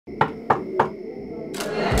I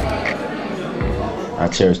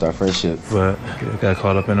cherished our friendship. But it got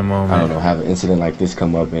caught up in the moment. I don't know, have an incident like this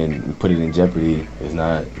come up and put it in jeopardy is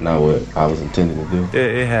not what I was intending to do.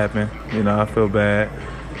 It happened. You know, I feel bad.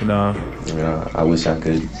 You know, I wish I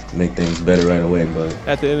could make things better right away, but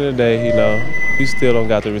at the end of the day, you know, you still don't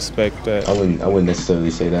got to respect that. I wouldn't necessarily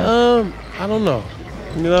say that. I don't know.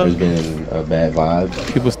 You know, there's been a bad vibe.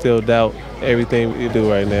 People still doubt everything we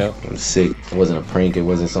do right now. I'm sick. It wasn't a prank. It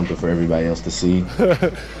wasn't something for everybody else to see.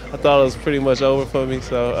 I thought it was pretty much over for me,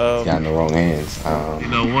 so got in the wrong hands. You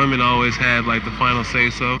know, women always have like the final say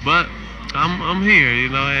so, but I'm here, you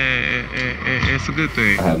know, and it's a good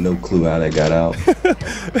thing. I have no clue how that got out.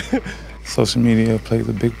 Social media plays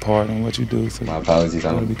a big part in what you do, so my apologies.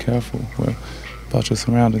 I gotta be careful about your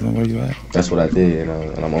surroundings and where you at. That's what I did,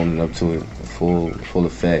 and I'm owning up to it, full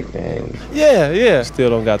effect. And yeah, still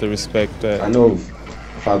don't got to respect that. I know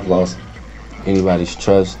if I've lost anybody's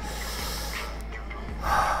trust.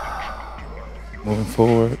 Moving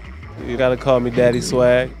forward, you gotta call me Daddy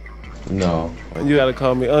Swag. No. You gotta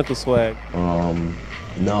call me Uncle Swag.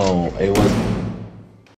 No, it wasn't.